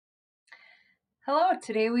Hello,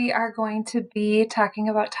 today we are going to be talking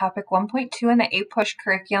about topic 1.2 in the APUSH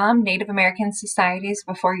curriculum, Native American Societies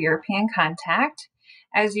Before European Contact.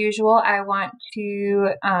 As usual, I want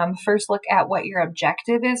to first look at what your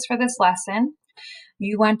objective is for this lesson.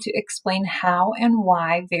 You want to explain how and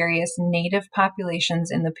why various Native populations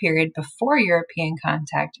in the period before European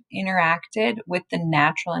contact interacted with the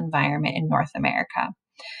natural environment in North America.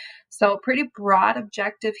 So pretty broad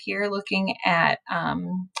objective here, looking at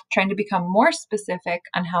trying to become more specific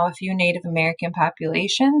on how a few Native American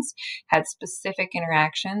populations had specific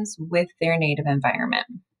interactions with their native environment.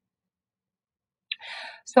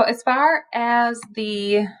 So as far as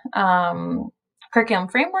the curriculum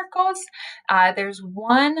framework goes, there's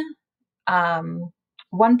one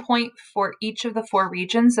point for each of the four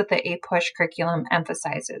regions that the APUSH curriculum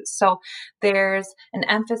emphasizes. So there's an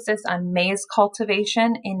emphasis on maize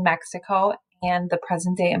cultivation in Mexico and the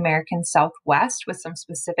present-day American Southwest with some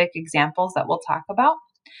specific examples that we'll talk about.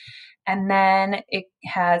 And then it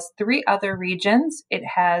has three other regions. It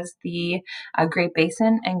has the Great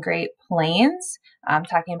Basin and Great Plains,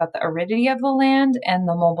 talking about the aridity of the land and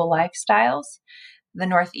the mobile lifestyles. The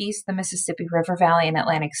Northeast, the Mississippi River Valley, and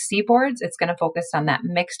Atlantic seaboards. It's going to focus on that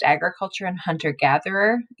mixed agriculture and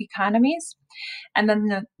hunter-gatherer economies. And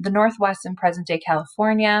then the Northwest and present-day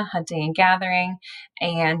California, hunting and gathering,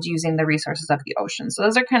 and using the resources of the ocean. So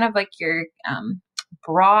those are kind of like your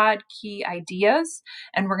broad key ideas,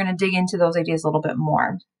 and we're going to dig into those ideas a little bit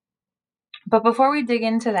more. But before we dig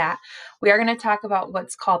into that, we are going to talk about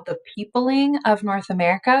what's called the peopling of North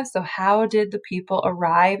America. So how did the people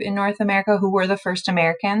arrive in North America? Who were the first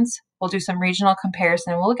Americans? We'll do some regional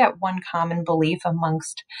comparison. We'll look at one common belief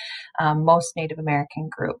amongst most Native American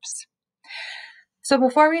groups. So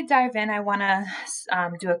before we dive in, I want to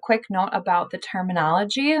do a quick note about the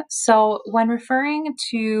terminology. So when referring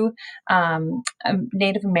to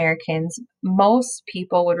Native Americans, most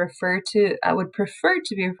people would prefer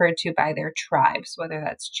to be referred to by their tribes, whether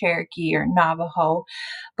that's Cherokee or Navajo.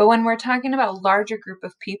 But when we're talking about a larger group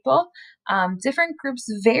of people, different groups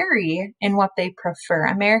vary in what they prefer.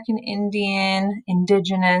 American Indian,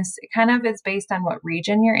 Indigenous, it kind of is based on what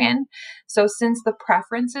region you're in. So since the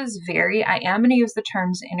preferences vary, I am going to use the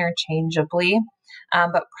terms interchangeably,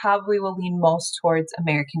 but probably will lean most towards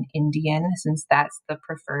American Indian since that's the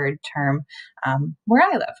preferred term where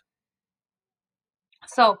I live.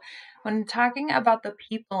 So when talking about the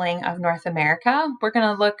peopling of North America, we're going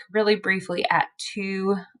to look really briefly at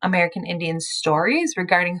two American Indian stories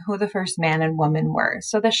regarding who the first man and woman were.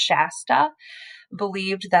 So the Shasta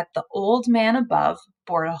believed that the old man above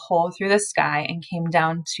bored a hole through the sky and came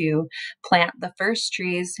down to plant the first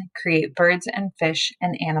trees, create birds and fish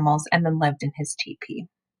and animals, and then lived in his teepee.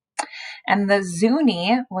 And the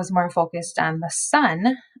Zuni was more focused on the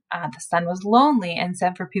sun. The sun was lonely and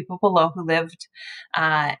sent for people below who lived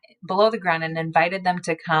below the ground and invited them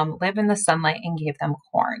to come live in the sunlight and gave them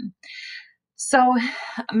corn. So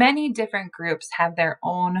many different groups have their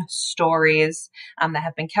own stories that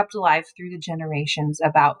have been kept alive through the generations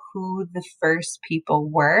about who the first people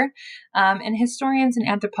were. And historians and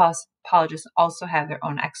anthropologists also have their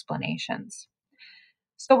own explanations.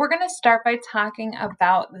 So we're going to start by talking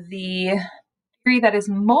about the theory that is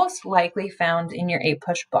most likely found in your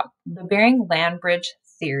APUSH book, the Bering Land Bridge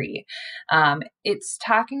theory. It's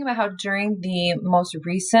talking about how during the most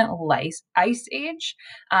recent ice age,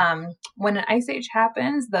 when an ice age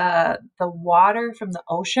happens, the water from the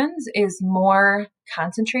oceans is more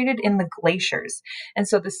concentrated in the glaciers. And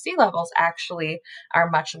so the sea levels actually are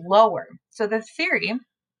much lower. So the theory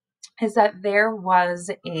is that there was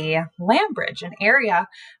a land bridge, an area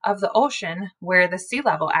of the ocean where the sea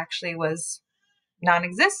level actually was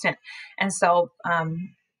non-existent. And so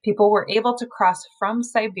people were able to cross from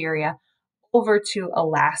Siberia over to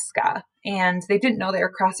Alaska. And they didn't know they were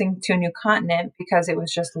crossing to a new continent because it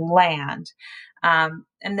was just land. And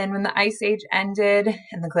then when the ice age ended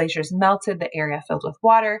and the glaciers melted, the area filled with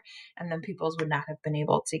water, and then peoples would not have been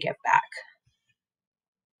able to get back.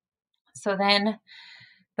 So then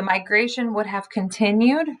the migration would have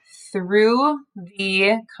continued through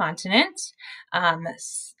the continent,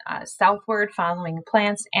 southward, following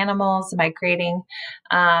plants, animals migrating,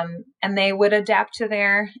 and they would adapt to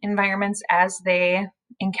their environments as they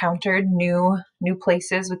encountered new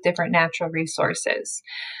places with different natural resources.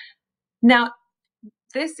 Now,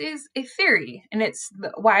 this is a theory, and it's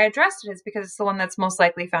why I addressed it is because it's the one that's most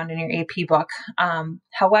likely found in your AP book.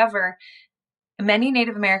 However, many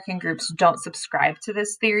Native American groups don't subscribe to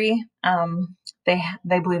this theory. They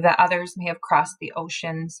believe that others may have crossed the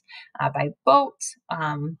oceans by boat.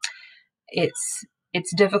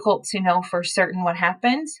 It's difficult to know for certain what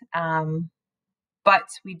happened. But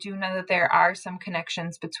we do know that there are some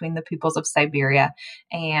connections between the peoples of Siberia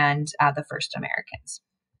and the first Americans.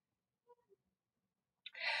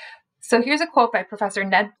 So here's a quote by Professor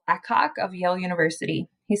Ned Blackhawk of Yale University.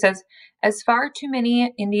 He says, "As far too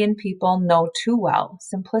many Indian people know too well,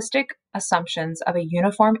 simplistic assumptions of a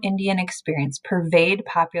uniform Indian experience pervade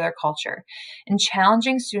popular culture, and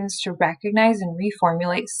challenging students to recognize and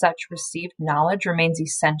reformulate such received knowledge remains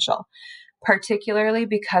essential, particularly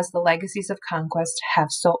because the legacies of conquest have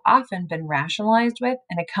so often been rationalized with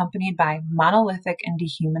and accompanied by monolithic and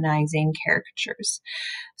dehumanizing caricatures."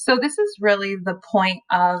 So this is really the point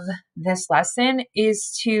of this lesson,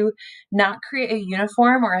 is to not create a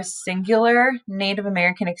uniform or a singular Native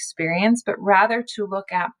American experience, but rather to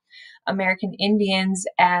look at American Indians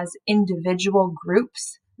as individual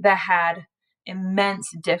groups that had immense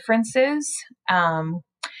differences,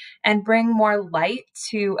 and bring more light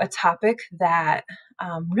to a topic that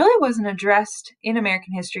really wasn't addressed in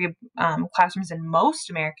American history classrooms, in most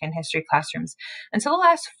American history classrooms, until the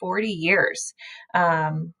last 40 years.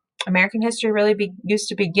 American history really used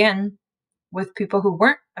to begin with people who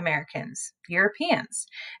weren't Americans, Europeans.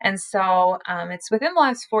 And so it's within the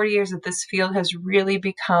last 40 years that this field has really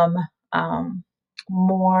become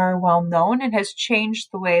more well known and has changed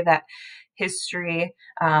the way that history,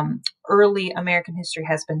 early American history,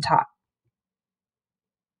 has been taught.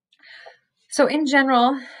 So in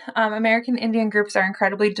general, American Indian groups are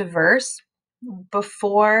incredibly diverse.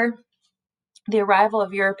 Before the arrival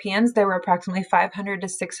of Europeans, there were approximately 500 to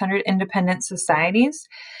 600 independent societies.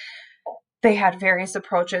 They had various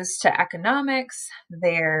approaches to economics,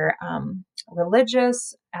 their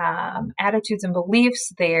religious attitudes and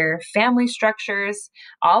beliefs, their family structures,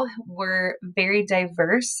 all were very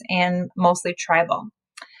diverse and mostly tribal.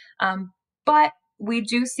 But we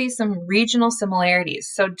do see some regional similarities.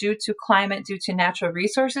 So due to climate, due to natural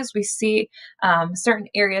resources, we see certain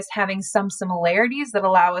areas having some similarities that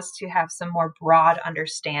allow us to have some more broad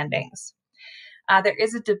understandings. There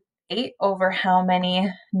is a debate over how many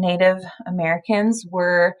Native Americans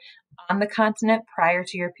were on the continent prior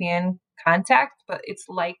to European contact, but it's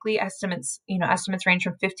likely estimates range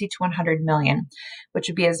from 50 to 100 million, which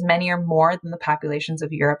would be as many or more than the populations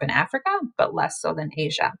of Europe and Africa, but less so than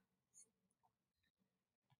Asia.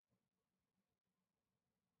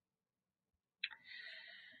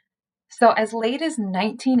 So as late as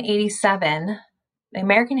 1987, the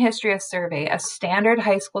American History of Survey, a standard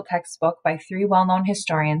high school textbook by three well-known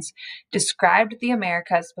historians, described the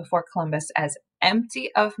Americas before Columbus as empty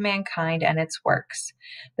of mankind and its works.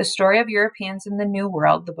 The story of Europeans in the New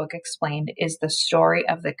World, the book explained, is the story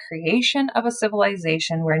of the creation of a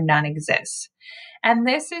civilization where none exists. And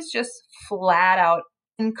this is just flat out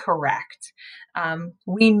incorrect.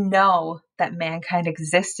 We know that mankind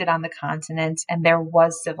existed on the continent and there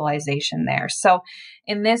was civilization there. So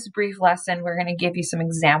in this brief lesson, we're going to give you some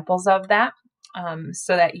examples of that,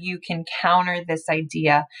 so that you can counter this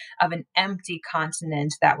idea of an empty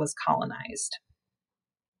continent that was colonized,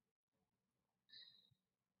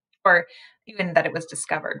 or even that it was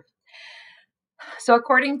discovered. So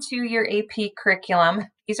according to your AP curriculum,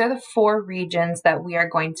 these are the four regions that we are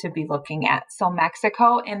going to be looking at. So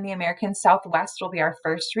Mexico and the American Southwest will be our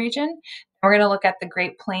first region. We're going to look at the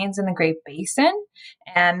Great Plains and the Great Basin.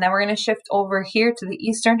 And then we're going to shift over here to the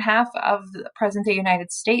eastern half of the present-day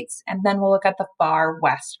United States. And then we'll look at the far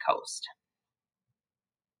west coast.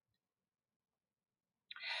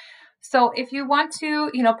 So if you want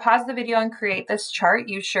to, pause the video and create this chart,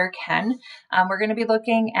 you sure can. We're going to be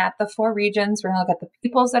looking at the four regions. We're going to look at the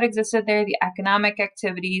peoples that existed there, the economic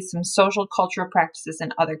activities, some social cultural practices,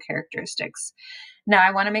 and other characteristics. Now,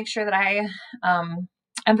 I want to make sure that I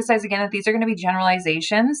emphasize again that these are going to be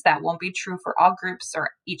generalizations that won't be true for all groups or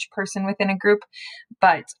each person within a group,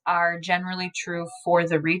 but are generally true for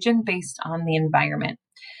the region based on the environment.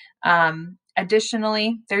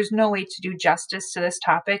 Additionally, there's no way to do justice to this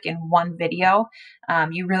topic in one video.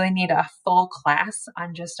 You really need a full class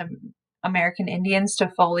on just American Indians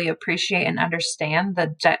to fully appreciate and understand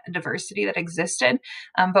the diversity that existed.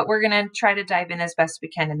 But we're going to try to dive in as best we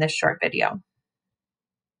can in this short video.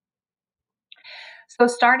 So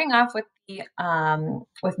starting off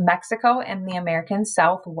with Mexico and the American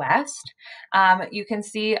Southwest, you can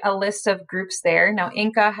see a list of groups there. Now,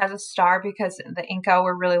 Inca has a star because the Inca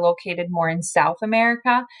were really located more in South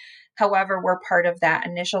America. However, we're part of that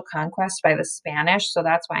initial conquest by the Spanish, so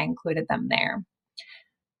that's why I included them there.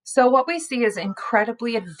 So what we see is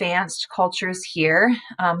incredibly advanced cultures here,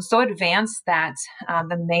 so advanced that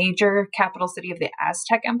the major capital city of the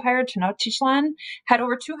Aztec Empire, Tenochtitlan, had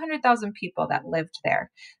over 200,000 people that lived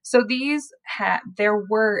there. So there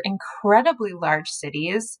were incredibly large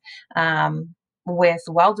cities. with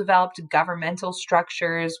well-developed governmental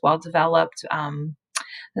structures, well-developed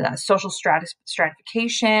social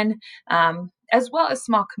stratification, as well as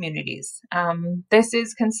small communities. This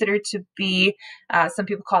is considered to be, some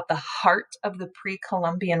people call it the heart of the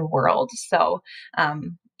pre-Columbian world. So,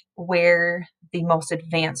 where the most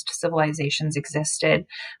advanced civilizations existed.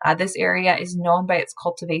 This area is known by its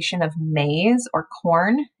cultivation of maize or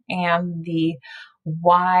corn and the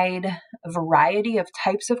wide variety of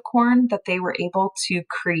types of corn that they were able to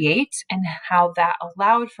create, and how that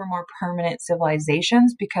allowed for more permanent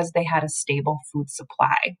civilizations because they had a stable food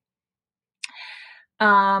supply.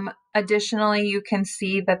 Additionally, you can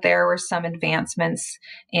see that there were some advancements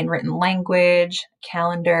in written language,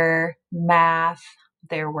 calendar, math.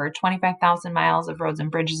 There were 25,000 miles of roads and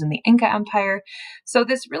bridges in the Inca Empire. So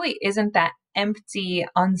this really isn't that empty,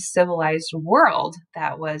 uncivilized world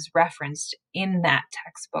that was referenced in that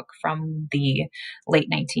textbook from the late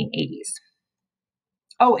 1980s.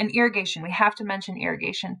 Oh, and irrigation. We have to mention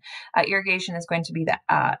irrigation. Irrigation is going to be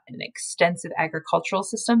an extensive agricultural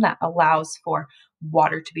system that allows for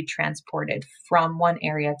water to be transported from one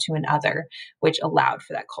area to another, which allowed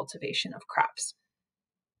for that cultivation of crops.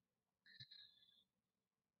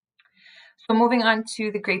 So moving on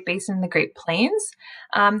to the Great Basin and the Great Plains.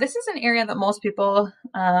 This is an area that most people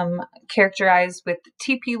characterize with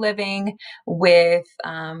teepee living, with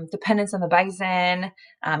dependence on the bison,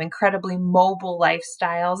 incredibly mobile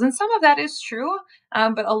lifestyles. And some of that is true,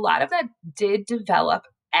 but a lot of that did develop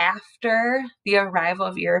after the arrival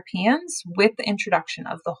of Europeans with the introduction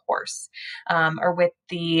of the horse, or with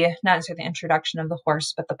not necessarily the introduction of the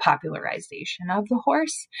horse, but the popularization of the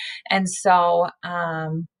horse. And so,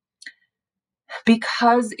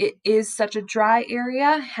 because it is such a dry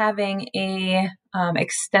area, having a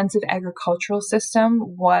extensive agricultural system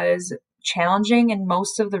was challenging in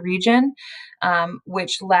most of the region,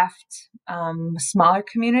 which left smaller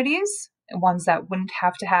communities, ones that wouldn't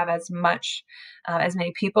have to have as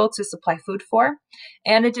many people to supply food for.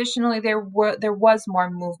 And additionally, there was more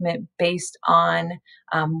movement based on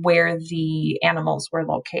where the animals were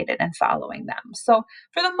located and following them. So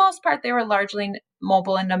for the most part, they were largely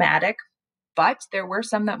mobile and nomadic. But there were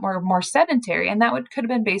some that were more sedentary, and that could have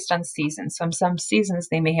been based on seasons. So in some seasons,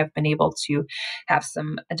 they may have been able to have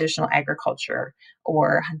some additional agriculture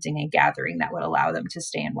or hunting and gathering that would allow them to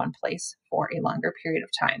stay in one place for a longer period of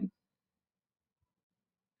time.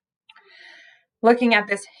 Looking at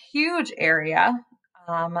this huge area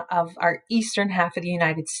of our eastern half of the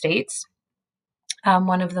United States,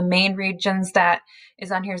 one of the main regions that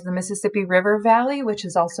is on here is the Mississippi River Valley, which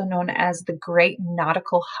is also known as the Great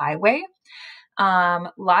Nautical Highway.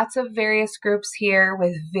 Lots of various groups here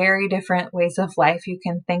with very different ways of life. You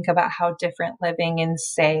can think about how different living in,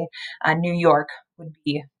 say, New York would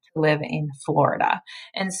be to live in Florida.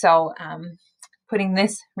 And so putting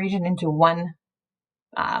this region into one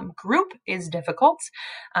group is difficult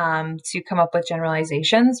to come up with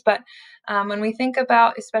generalizations. But when we think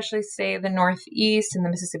about, especially say the Northeast and the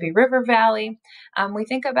Mississippi River Valley, we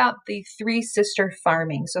think about the three sister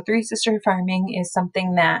farming. So three sister farming is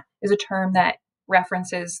something that is a term that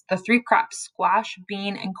references the three crops: squash,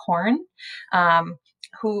 bean, and corn.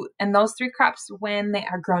 And those three crops, when they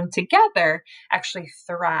are grown together, actually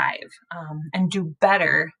thrive and do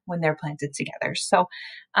better when they're planted together. So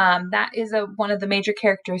that is one of the major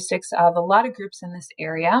characteristics of a lot of groups in this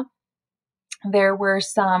area. There were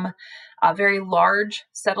some very large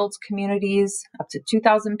settled communities, up to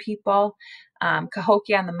 2,000 people.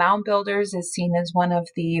 Cahokia and the Mound Builders is seen as one of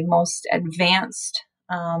the most advanced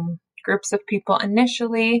groups of people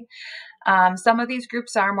initially. Some of these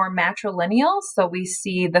groups are more matrilineal, so we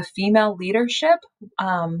see the female leadership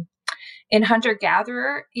in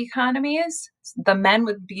hunter-gatherer economies. The men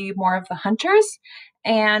would be more of the hunters,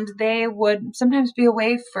 and they would sometimes be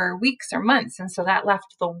away for weeks or months, and so that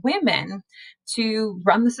left the women to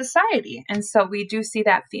run the society. And so we do see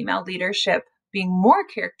that female leadership being more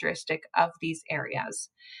characteristic of these areas.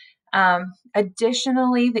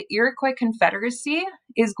 Additionally, the Iroquois Confederacy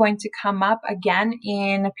is going to come up again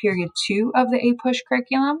in period 2 of the APUSH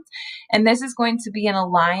curriculum. And this is going to be an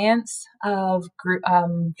alliance of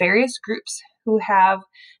various groups who have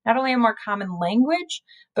not only a more common language,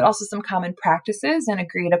 but also some common practices and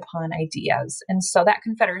agreed upon ideas. And so that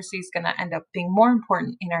confederacy is going to end up being more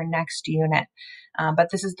important in our next unit. But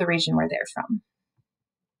this is the region where they're from.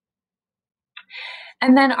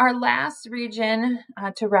 And then our last region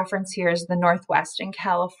to reference here is the Northwest in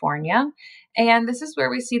California. And this is where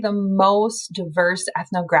we see the most diverse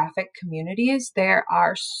ethnographic communities. There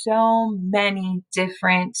are so many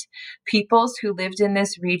different peoples who lived in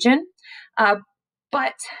this region.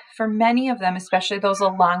 But for many of them, especially those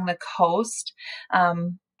along the coast,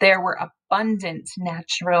 there were abundant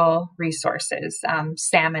natural resources,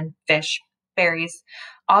 salmon, fish, berries,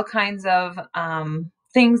 all kinds of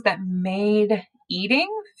things that made eating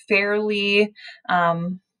fairly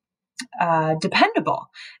dependable.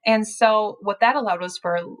 And so what that allowed was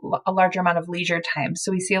for a larger amount of leisure time.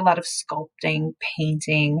 So we see a lot of sculpting,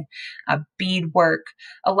 painting, beadwork,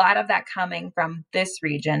 a lot of that coming from this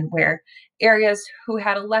region, where areas who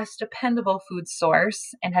had a less dependable food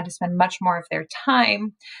source and had to spend much more of their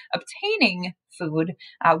time obtaining food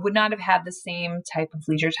would not have had the same type of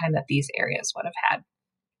leisure time that these areas would have had.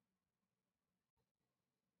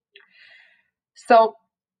 So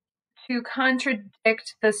to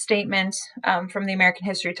contradict the statement from the American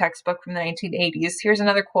history textbook from the 1980s, here's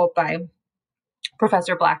another quote by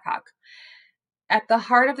Professor Blackhawk. At the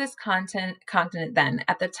heart of this continent, then,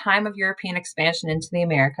 at the time of European expansion into the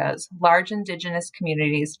Americas, large indigenous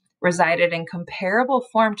communities resided in comparable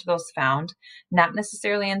form to those found, not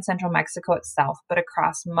necessarily in central Mexico itself, but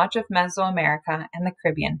across much of Mesoamerica and the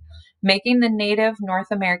Caribbean, making the native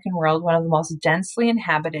North American world one of the most densely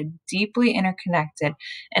inhabited, deeply interconnected,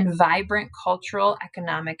 and vibrant cultural,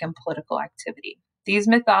 economic, and political activity. These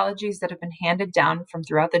mythologies that have been handed down from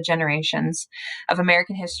throughout the generations of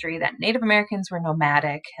American history, that Native Americans were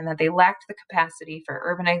nomadic and that they lacked the capacity for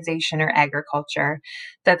urbanization or agriculture,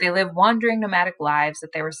 that they lived wandering nomadic lives,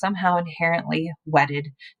 that they were somehow inherently wedded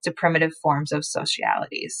to primitive forms of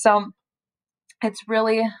sociality. So it's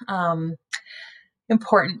really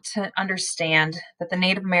important to understand that the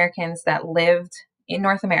Native Americans that lived in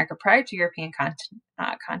North America prior to European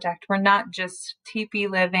contact were not just teepee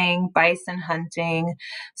living, bison hunting,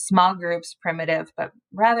 small groups, primitive, but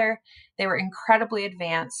rather they were incredibly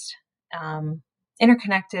advanced,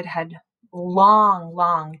 interconnected, had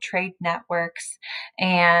long trade networks,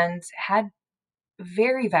 and had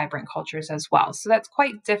very vibrant cultures as well. So that's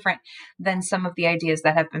quite different than some of the ideas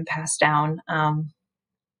that have been passed down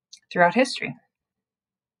throughout history.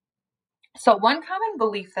 So one common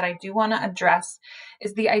belief that I do want to address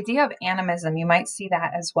is the idea of animism. You might see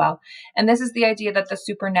that as well. And this is the idea that the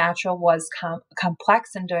supernatural was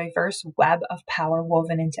complex and diverse web of power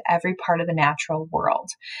woven into every part of the natural world.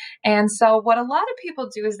 And so what a lot of people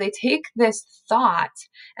do is they take this thought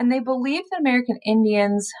and they believe that American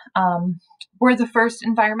Indians were the first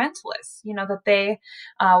environmentalists, that they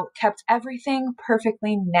kept everything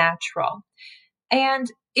perfectly natural. And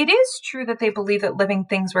it is true that they believe that living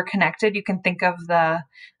things were connected. You can think of the,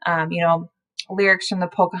 lyrics from the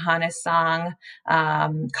Pocahontas song,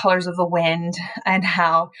 Colors of the Wind, and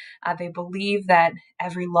how they believe that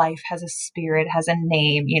every life has a spirit, has a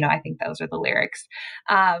name. I think those are the lyrics.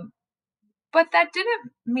 But that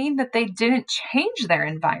didn't mean that they didn't change their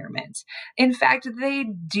environment. In fact, they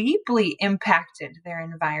deeply impacted their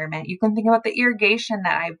environment. You can think about the irrigation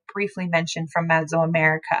that I briefly mentioned from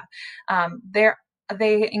Mesoamerica.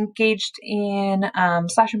 They engaged in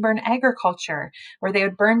slash and burn agriculture, where they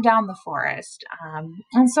would burn down the forest.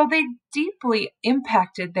 And so they deeply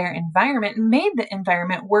impacted their environment and made the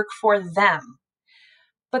environment work for them.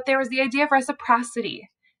 But there was the idea of reciprocity.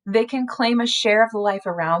 They can claim a share of the life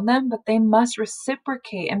around them, but they must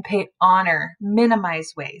reciprocate and pay honor,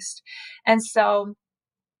 minimize waste. And so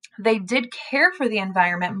they did care for the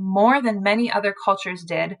environment more than many other cultures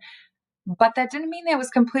did, but that didn't mean they was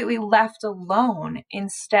completely left alone.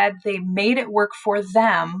 Instead, they made it work for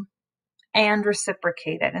them and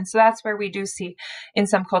reciprocated. And so that's where we do see in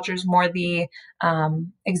some cultures more the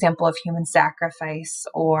example of human sacrifice,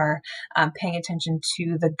 or paying attention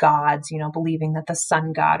to the gods, believing that the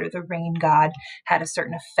sun god or the rain god had a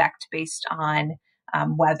certain effect based on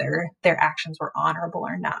whether their actions were honorable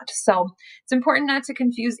or not. So it's important not to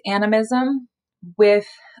confuse animism with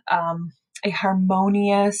a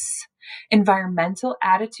harmonious environmental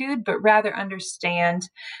attitude, but rather understand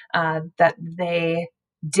that they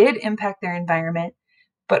did impact their environment,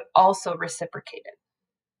 but also reciprocated.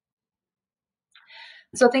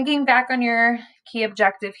 So thinking back on your key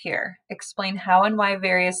objective here, explain how and why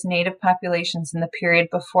various native populations in the period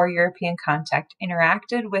before European contact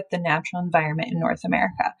interacted with the natural environment in North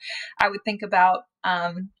America. I would think about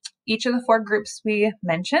each of the four groups we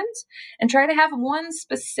mentioned and try to have one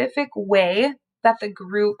specific way that the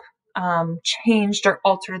group changed or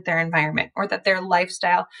altered their environment, or that their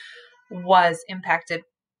lifestyle was impacted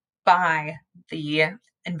by the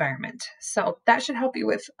environment. So that should help you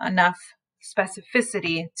with enough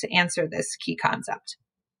specificity to answer this key concept.